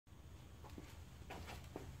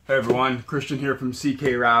Hey everyone, Christian here from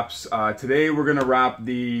CK Wraps. Today we're going to wrap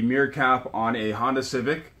the mirror cap on a Honda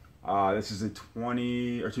Civic. This is a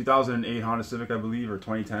 2008 Honda Civic, I believe, or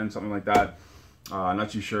 2010, something like that. Not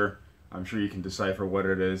too sure. I'm sure you can decipher what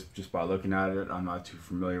it is just by looking at it. I'm not too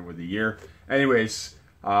familiar with the year. Anyways,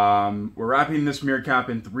 we're wrapping this mirror cap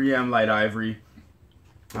in 3M light ivory,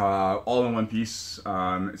 all in one piece.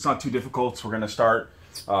 It's not too difficult, so we're going to start.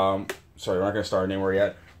 Sorry, we're not going to start anywhere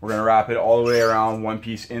yet. We're going to wrap it all the way around, one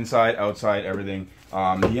piece, inside, outside, everything.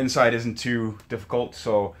 The inside isn't too difficult,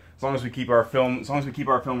 so as long as we keep our film,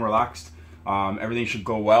 relaxed, everything should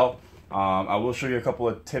go well. I will show you a couple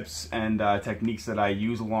of tips and techniques that I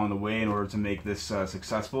use along the way in order to make this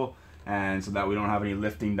successful, and so that we don't have any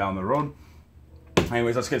lifting down the road.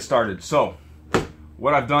 Anyways, let's get started. So,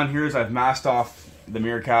 what I've done here is I've masked off the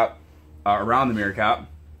mirror cap, around the mirror cap,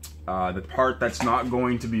 the part that's not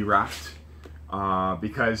going to be wrapped.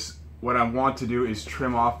 Because what I want to do is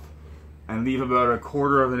trim off and leave about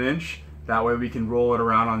 1/4 of an inch. That way we can roll it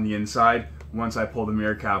around on the inside once I pull the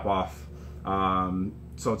mirror cap off.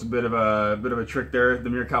 So it's a bit of a trick there. The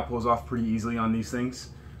mirror cap pulls off pretty easily on these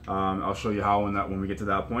things. I'll show you how when we get to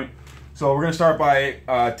that point. So we're going to start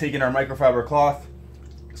by taking our microfiber cloth,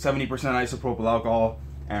 70% isopropyl alcohol,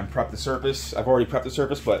 and prep the surface. I've already prepped the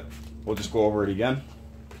surface, but we'll just go over it again.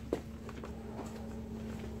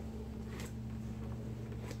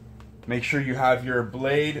 Make sure you have your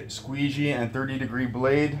blade, squeegee, and 30-degree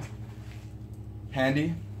blade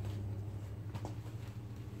handy.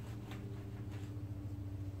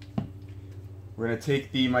 We're going to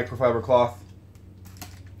take the microfiber cloth,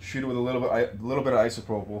 shoot it with a little bit of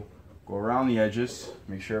isopropyl, go around the edges,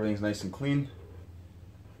 make sure everything's nice and clean.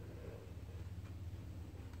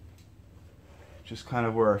 Just kind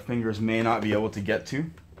of where our fingers may not be able to get to.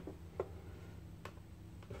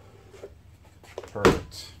 Perfect.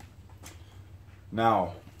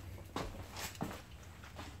 Now,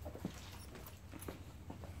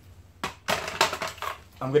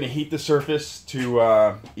 I'm going to heat the surface to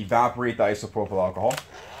evaporate the isopropyl alcohol.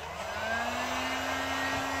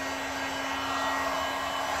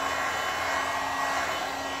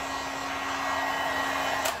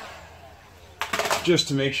 Just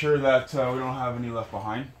to make sure that we don't have any left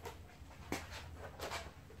behind.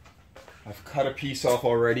 I've cut a piece off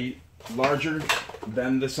already, larger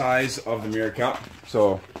than the size of the mirror cap.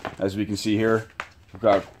 So as we can see here, we've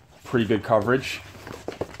got pretty good coverage.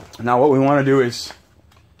 Now what we want to do is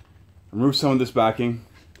remove some of this backing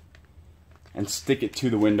and stick it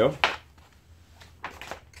to the window.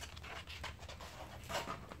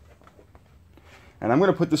 And I'm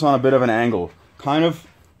going to put this on a bit of an angle. I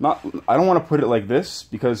don't want to put it like this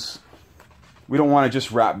because we don't want to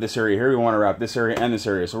just wrap this area here. We want to wrap this area and this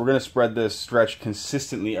area. So we're going to spread this stretch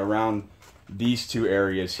consistently around these two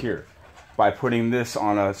areas here by putting this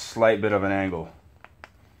on a slight bit of an angle.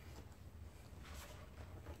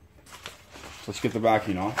 Let's get the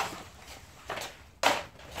backing off.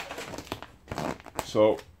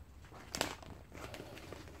 So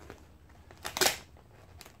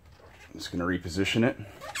I'm just going to reposition it.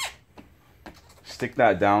 Stick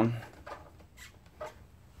that down.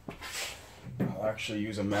 I'll actually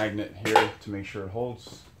use a magnet here to make sure it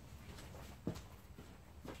holds.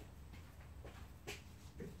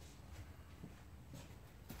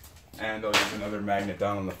 And I'll use another magnet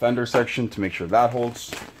down on the fender section to make sure that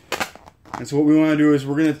holds. And so what we want to do is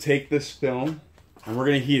we're going to take this film and we're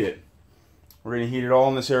going to heat it. We're going to heat it all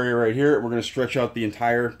in this area right here. We're going to stretch out the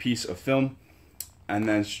entire piece of film and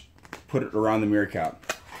then put it around the mirror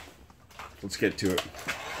cap. Let's get to it.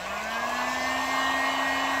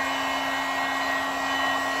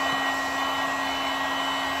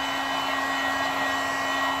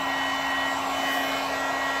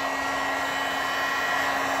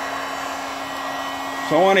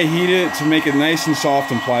 So I want to heat it to make it nice and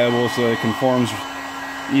soft and pliable so that it conforms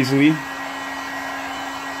easily.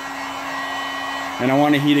 And I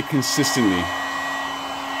want to heat it consistently.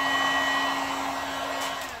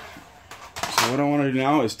 So what I want to do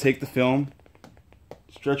now is take the film,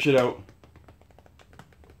 stretch it out,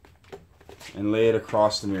 and lay it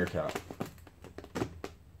across the mirror cap.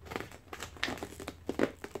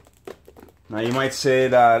 Now you might say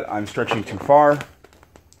that I'm stretching too far.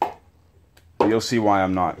 You'll see why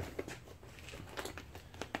I'm not.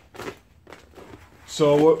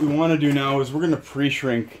 So what we want to do now is we're going to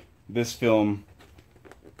pre-shrink this film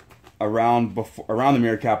around the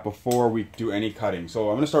mirror cap before we do any cutting.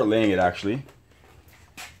 So I'm going to start laying it actually.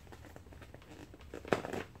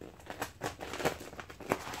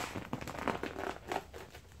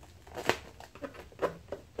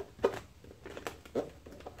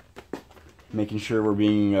 Making sure we're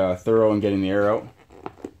being thorough and getting the air out.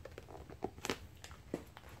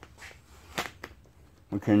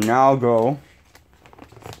 We can now go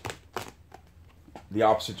the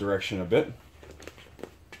opposite direction a bit.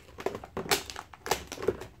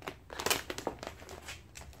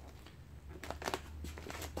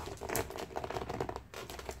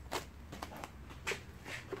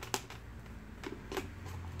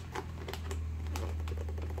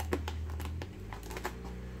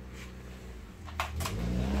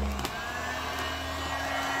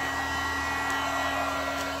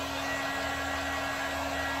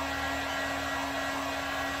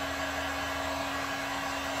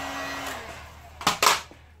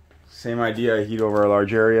 Same idea, heat over a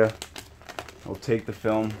large area. I'll take the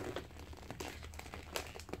film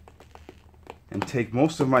and take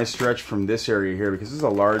most of my stretch from this area here because this is a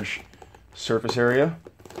large surface area.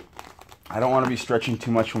 I don't want to be stretching too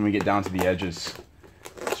much when we get down to the edges.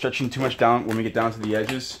 Stretching too much down when we get down to the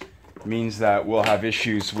edges means that we'll have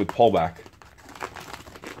issues with pullback.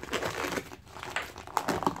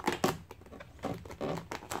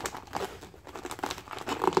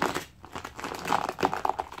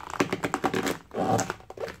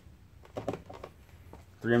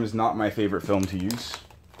 .3M is not my favorite film to use.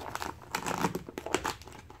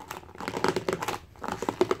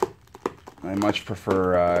 I much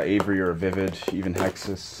prefer Avery or Vivid, even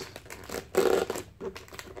Hexus.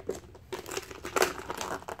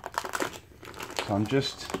 So I'm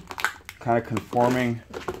just kind of conforming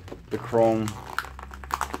the chrome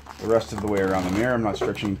the rest of the way around the mirror. I'm not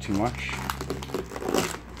stretching too much.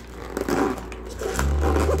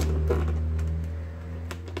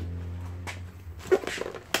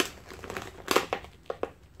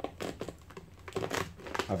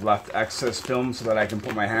 I've left excess film so that I can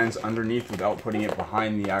put my hands underneath without putting it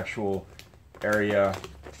behind the actual area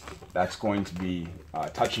that's going to be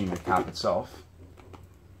touching the cap itself.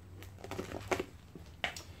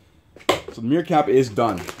 So the mirror cap is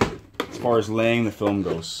done as far as laying the film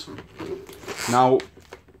goes. Now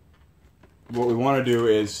what we want to do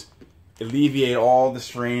is alleviate all the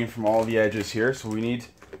strain from all the edges here, so we need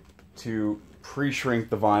to pre-shrink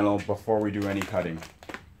the vinyl before we do any cutting.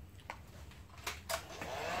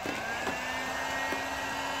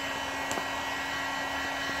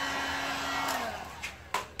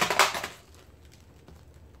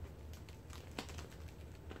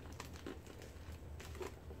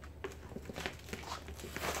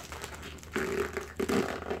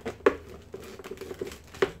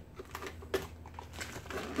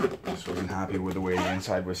 Just wasn't happy with the way the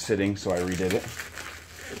inside was sitting, so I redid it.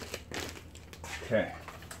 Okay.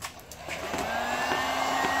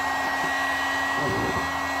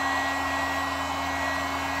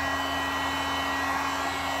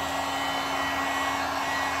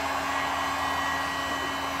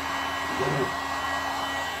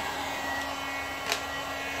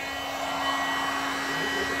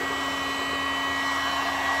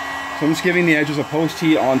 So I'm just giving the edges a post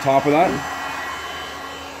heat on top of that.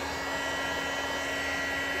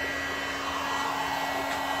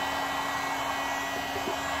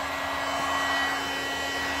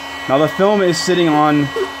 Now the film is sitting on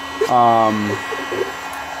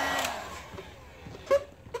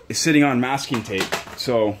masking tape,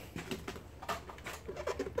 so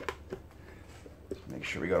make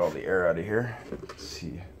sure we got all the air out of here. Let's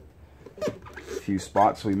see, a few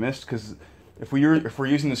spots we missed, because if we're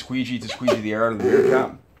using the squeegee to squeegee the air out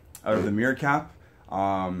of the mirror cap,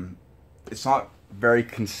 it's not very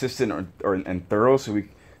consistent and thorough. So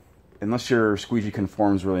unless your squeegee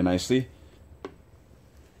conforms really nicely.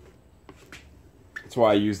 That's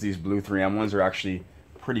why I use these blue 3M ones. They're actually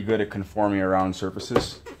pretty good at conforming around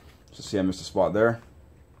surfaces. So see, I missed a spot there.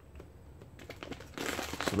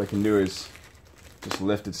 So what I can do is just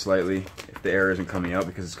lift it slightly if the air isn't coming out,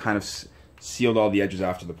 because it's kind of sealed all the edges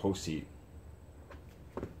after the post heat.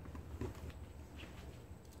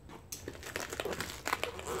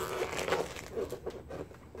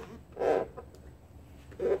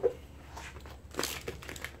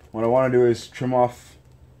 What I want to do is trim off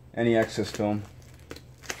any excess film,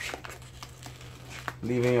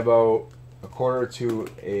 leaving about 1/4 to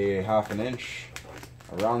a 1/2 inch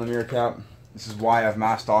around the mirror cap. This is why I've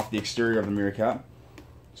masked off the exterior of the mirror cap,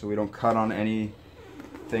 so we don't cut on anything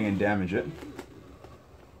and damage it.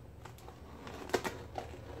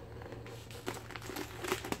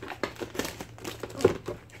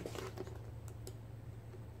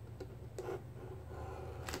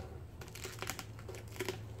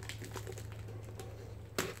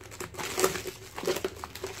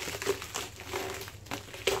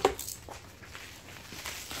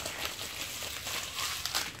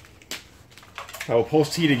 I will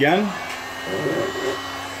post heat again.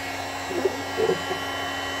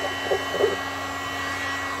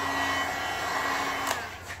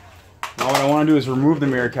 what I want to do is remove the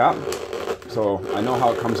mirror cap. So I know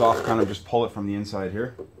how it comes off, kind of just pull it from the inside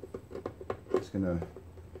here. Just gonna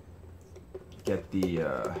get the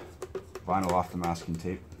vinyl off the masking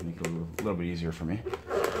tape, make it a little bit easier for me.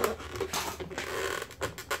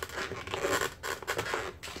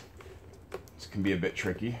 This can be a bit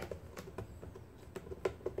tricky.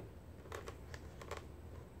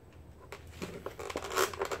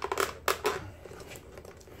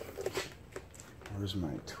 Where's my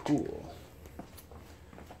tool?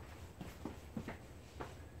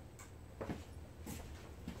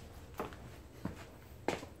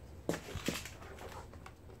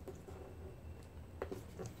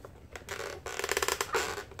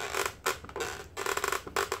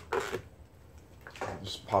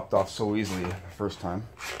 Just popped off so easily the first time.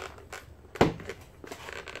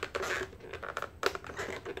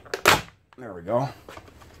 There we go.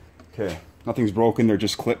 Okay, nothing's broken, they're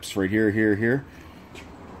just clips right here, here, here.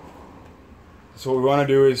 So what we want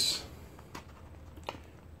to do is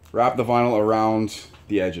wrap the vinyl around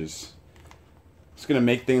the edges. It's going to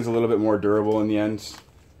make things a little bit more durable in the end.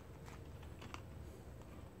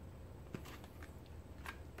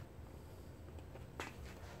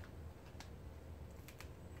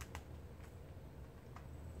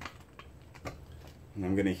 And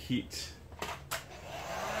I'm going to heat.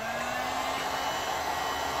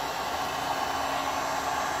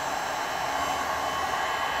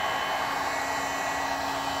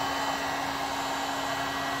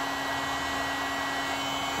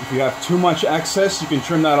 If you have too much excess, you can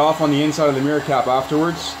trim that off on the inside of the mirror cap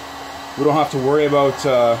afterwards. We don't have to worry about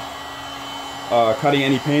cutting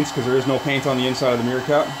any paints because there is no paint on the inside of the mirror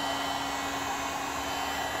cap.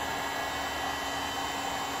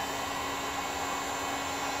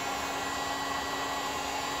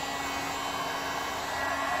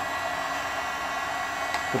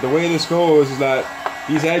 But the way this goes is that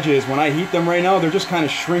these edges, when I heat them right now, they're just kind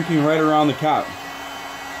of shrinking right around the cap.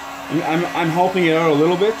 I'm helping it out a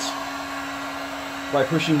little bit by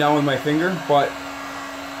pushing down with my finger, but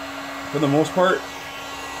for the most part,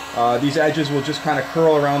 these edges will just kind of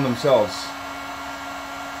curl around themselves.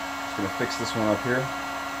 Just gonna fix this one up here.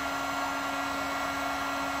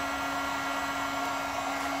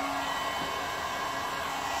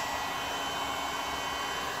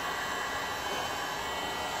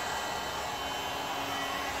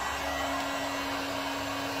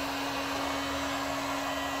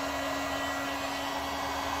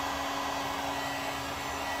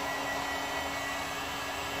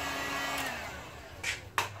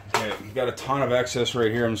 Okay, we've got a ton of excess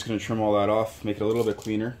right here. I'm just going to trim all that off, make it a little bit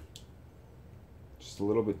cleaner. Just a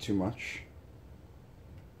little bit too much.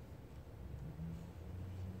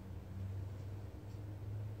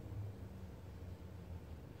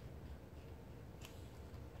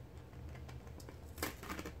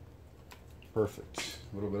 Perfect.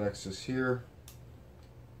 A little bit excess here.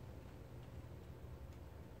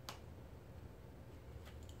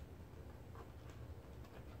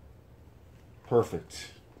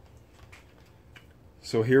 Perfect.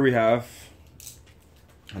 So here we have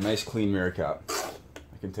a nice clean mirror cap.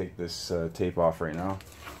 I can take this tape off right now.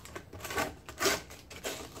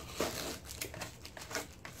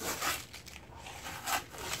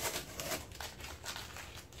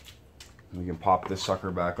 We can pop this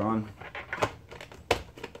sucker back on.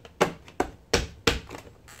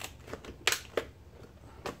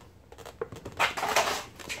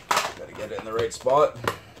 Gotta get it in the right spot.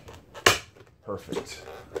 Perfect.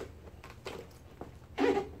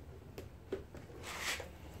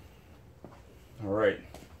 All right.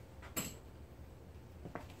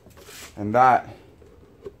 And that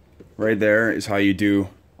right there is how you do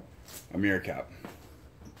a mirror cap.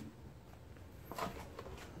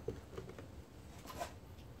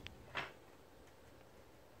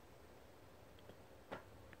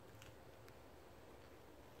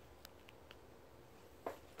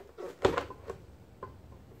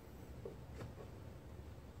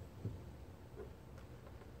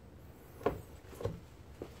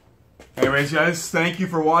 Anyways, guys, thank you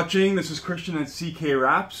for watching. This is Christian at CK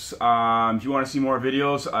Wraps. If you want to see more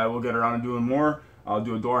videos, I will get around to doing more. I'll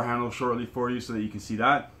do a door handle shortly for you so that you can see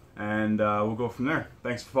that. And we'll go from there.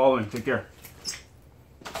 Thanks for following. Take care.